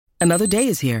Another day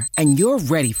is here, and you're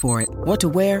ready for it. What to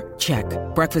wear? Check.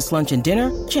 Breakfast, lunch, and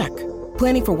dinner? Check.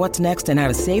 Planning for what's next and how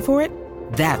to save for it?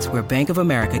 That's where Bank of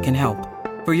America can help.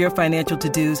 For your financial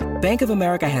to-dos, Bank of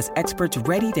America has experts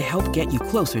ready to help get you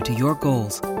closer to your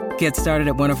goals. Get started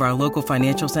at one of our local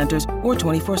financial centers or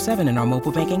 24/7 in our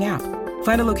mobile banking app.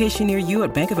 Find a location near you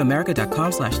at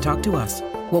bankofamerica.com/talktous.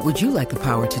 What would you like the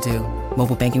power to do?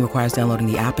 Mobile banking requires downloading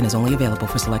the app and is only available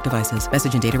for select devices.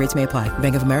 Message and data rates may apply.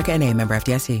 Bank of America N.A., member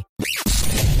FDIC.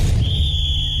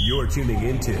 You're tuning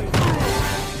into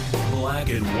Black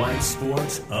and White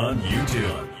Sports on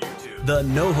YouTube. The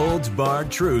no-holds-barred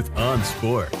truth on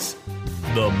sports.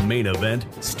 The main event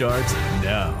starts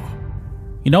now.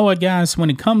 You know what, guys? When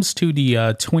it comes to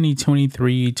the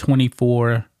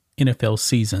 2023-24 NFL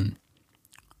season,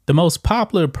 the most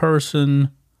popular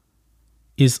person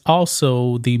is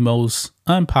also the most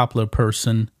unpopular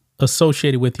person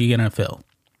associated with the NFL.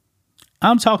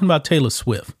 I'm talking about Taylor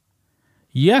Swift.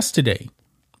 Yesterday,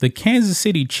 the Kansas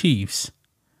City Chiefs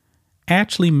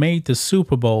actually made the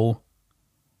Super Bowl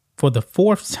for the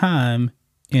fourth time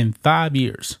in 5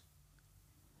 years.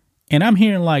 And I'm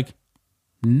hearing like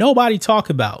nobody talk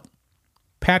about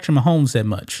Patrick Mahomes that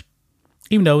much.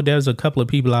 Even though there's a couple of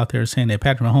people out there saying that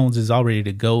Patrick Mahomes is already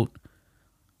the GOAT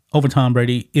over Tom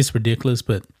Brady. It's ridiculous,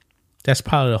 but that's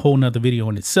probably a whole nother video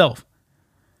in itself.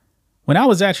 When I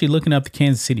was actually looking up the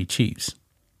Kansas City Chiefs,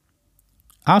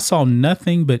 I saw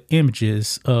nothing but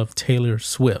images of Taylor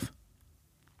Swift.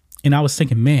 And I was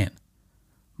thinking, man,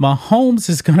 Mahomes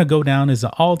is going to go down as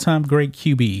an all-time great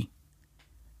QB,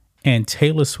 and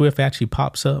Taylor Swift actually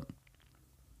pops up.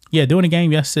 Yeah, during the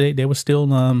game yesterday, they were still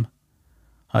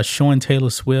showing Taylor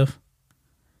Swift,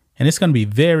 and it's going to be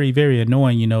very, very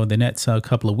annoying, the next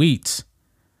couple of weeks,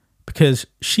 because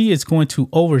she is going to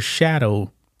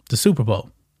overshadow the Super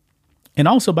Bowl. And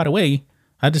also, by the way,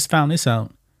 I just found this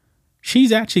out.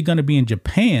 She's actually going to be in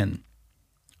Japan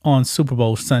on Super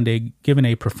Bowl Sunday giving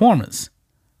a performance.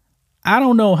 I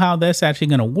don't know how that's actually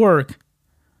going to work,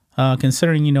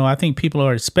 considering, I think people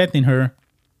are expecting her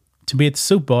to be at the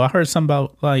Super Bowl. I heard something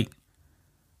about, like,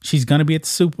 she's going to be at the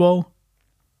Super Bowl.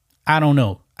 I don't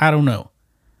know.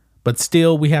 But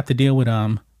still, we have to deal with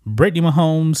Brittany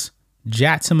Mahomes,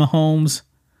 Jackson Mahomes,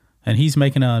 and he's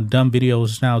making dumb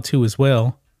videos now, too, as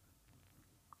well.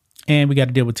 And we got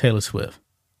to deal with Taylor Swift.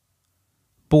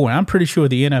 Boy, I'm pretty sure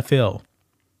the NFL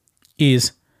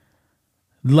is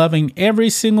loving every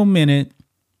single minute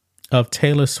of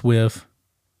Taylor Swift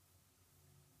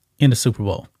in the Super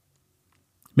Bowl.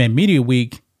 Man, Media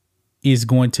Week is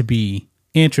going to be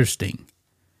interesting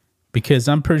because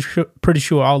I'm pretty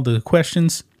sure all the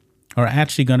questions are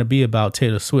actually going to be about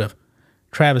Taylor Swift.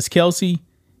 Travis Kelce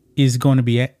is going to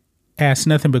be asked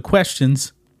nothing but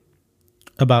questions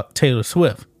about Taylor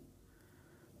Swift.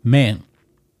 Man,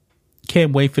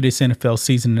 can't wait for this NFL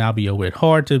season and I'll be over it.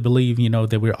 Hard to believe,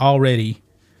 that we're already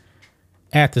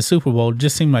at the Super Bowl. It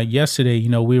just seemed like yesterday,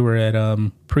 we were at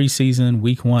preseason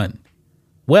week 1.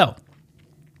 Well,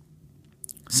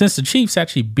 since the Chiefs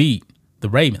actually beat the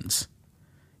Ravens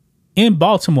in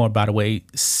Baltimore, by the way,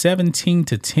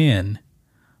 17-10,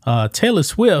 Taylor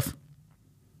Swift,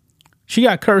 she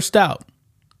got cursed out.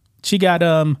 She got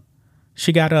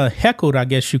heckled, I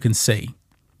guess you can say,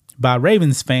 by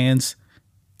Ravens fans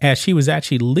as she was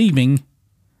actually leaving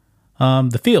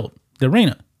the field, the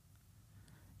arena.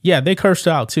 Yeah, they cursed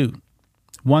her out too.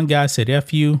 One guy said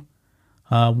F you.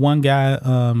 One guy,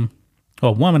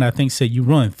 or woman, I think, said you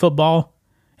ruined football.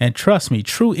 And trust me,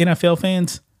 true NFL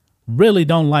fans really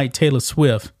don't like Taylor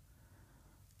Swift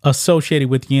associated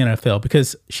with the NFL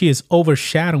because she is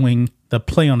overshadowing the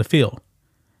play on the field.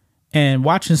 And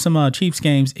watching some Chiefs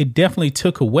games, it definitely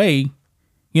took away,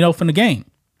 from the game.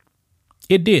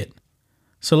 It did.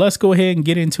 So let's go ahead and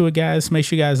get into it, guys. Make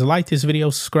sure you guys like this video,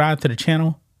 subscribe to the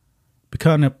channel.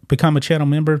 Become a channel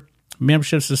member.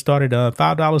 Memberships are started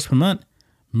 $5 per month.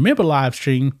 Member live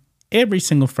stream every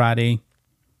single Friday.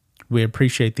 We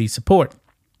appreciate the support.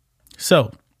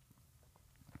 So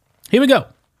here we go.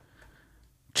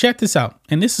 Check this out.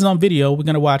 And this is on video. We're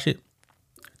going to watch it.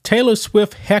 Taylor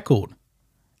Swift heckled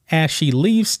as she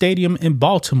leaves stadium in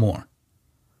Baltimore.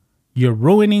 You're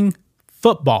ruining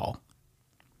football.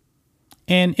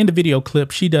 And in the video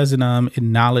clip, she doesn't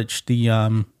acknowledge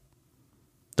the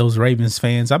those Ravens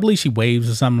fans. I believe she waves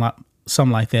or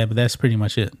something like that, but that's pretty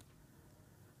much it.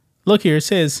 Look here, it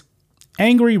says,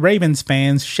 angry Ravens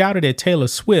fans shouted at Taylor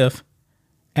Swift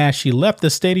as she left the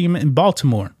stadium in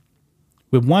Baltimore,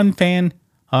 with one fan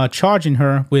charging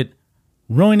her with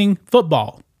ruining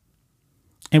football.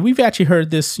 And we've actually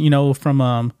heard this,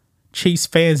 from Chiefs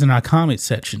fans in our comment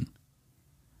section.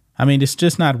 I mean, it's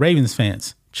just not Ravens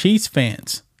fans. Chiefs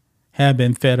fans have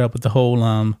been fed up with the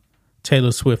whole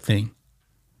Taylor Swift thing.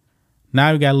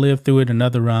 Now we got to live through it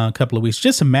another couple of weeks.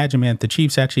 Just imagine, man, if the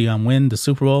Chiefs actually win the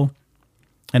Super Bowl.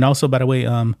 And also, by the way,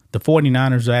 the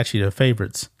 49ers are actually the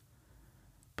favorites.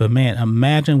 But, man,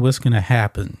 imagine what's going to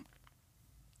happen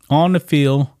on the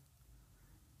field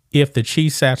if the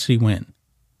Chiefs actually win.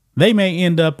 They may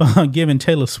end up giving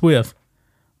Taylor Swift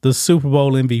the Super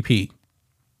Bowl MVP.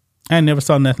 I never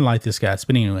saw nothing like this, guys.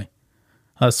 But anyway,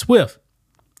 Swift,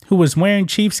 who was wearing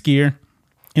Chiefs gear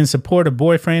in support of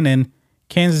boyfriend and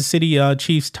Kansas City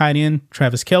Chiefs tight end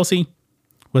Travis Kelce,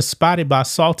 was spotted by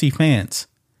salty fans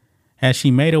as she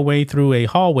made her way through a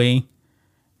hallway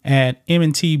at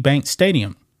M&T Bank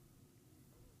Stadium.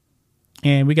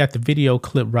 And we got the video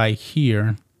clip right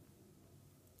here.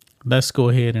 Let's go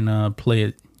ahead and play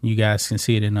it. You guys can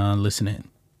see it and listen in.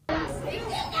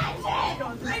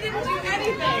 I didn't do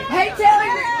anything. Hey, Taylor,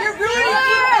 you're ruining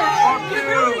football. You're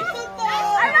ruining football.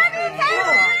 I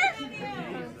love you,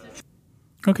 Taylor.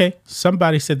 Okay,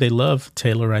 somebody said they love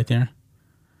Taylor right there.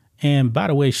 And by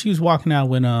the way, she was walking out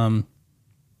with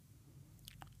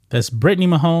that's Brittany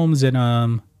Mahomes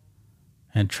and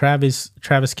Travis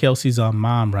Kelce's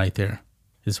mom right there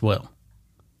as well.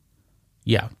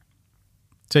 Yeah.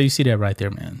 So you see that right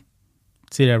there, man.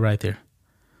 See that right there.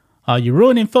 You're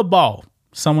ruining football.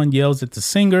 Someone yells at the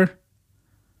singer.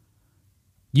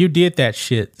 You did that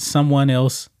shit. Someone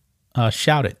else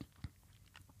shouted.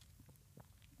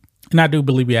 And I do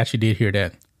believe we actually did hear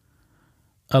that.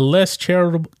 A less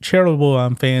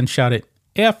charitable fan shouted,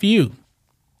 F you.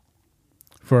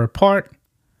 For her part,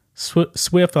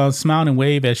 Swift smiled and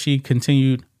waved as she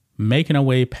continued making her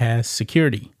way past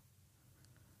security.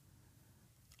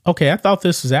 Okay, I thought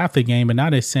this was after the game, but now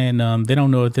they're saying they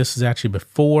don't know if this is actually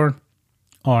before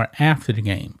or after the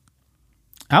game.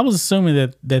 I was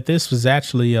assuming that this was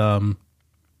actually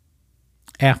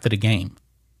after the game.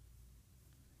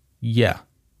 Yeah.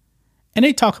 And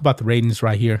they talk about the ratings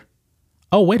right here.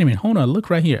 Oh, wait a minute. Hold on. Look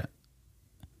right here.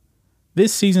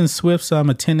 This season, Swift's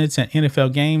attendance at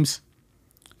NFL games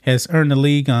has earned the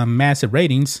league massive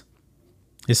ratings,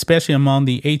 especially among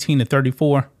the 18 to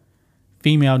 34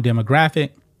 female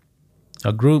demographic,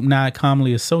 a group not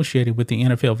commonly associated with the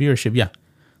NFL viewership. Yeah.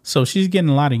 So she's getting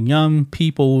a lot of young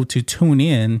people to tune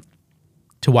in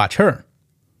to watch her.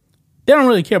 They don't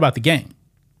really care about the game.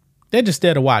 They're just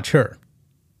there to watch her.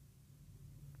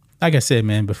 Like I said,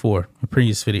 man, before in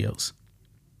previous videos,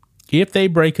 if they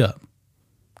break up,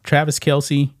 Travis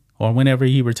Kelce or whenever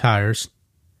he retires,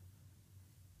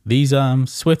 these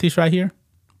Swifties right here,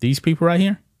 these people right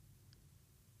here,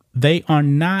 they are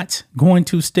not going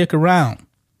to stick around.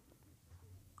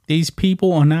 These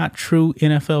people are not true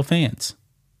NFL fans.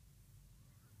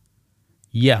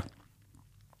 Yeah.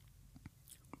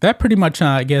 That pretty much,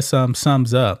 I guess,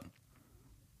 sums up,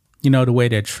 the way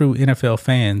that true NFL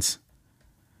fans,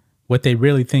 what they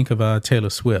really think of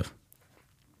Taylor Swift.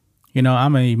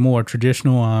 I'm a more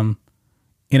traditional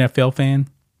NFL fan.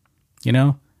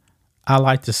 I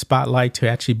like the spotlight to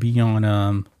actually be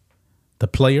on the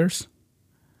players.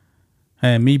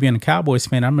 And me being a Cowboys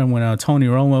fan, I remember when Tony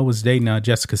Romo was dating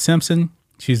Jessica Simpson.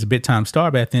 She was a big-time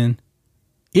star back then.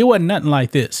 It wasn't nothing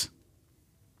like this.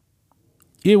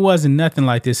 It wasn't nothing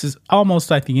like this. It's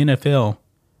almost like the NFL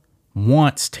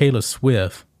wants Taylor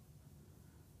Swift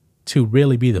to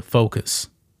really be the focus.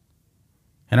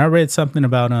 And I read something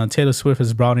about Taylor Swift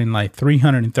has brought in like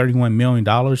 $331 million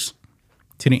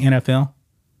to the NFL.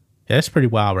 Yeah, that's pretty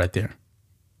wild right there.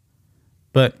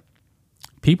 But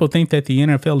people think that the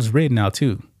NFL is rigged now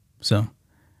too. So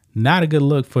not a good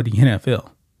look for the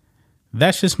NFL.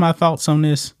 That's just my thoughts on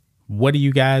this. What do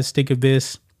you guys think of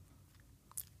this?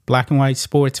 Black and white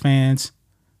sports fans,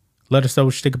 let us know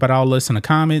what you think about all this in the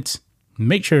comments.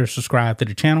 Make sure to subscribe to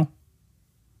the channel.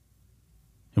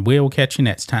 And we'll catch you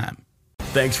next time.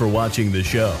 Thanks for watching the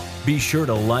show. Be sure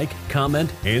to like,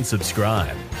 comment, and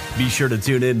subscribe. Be sure to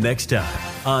tune in next time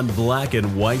on Black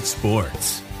and White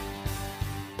Sports.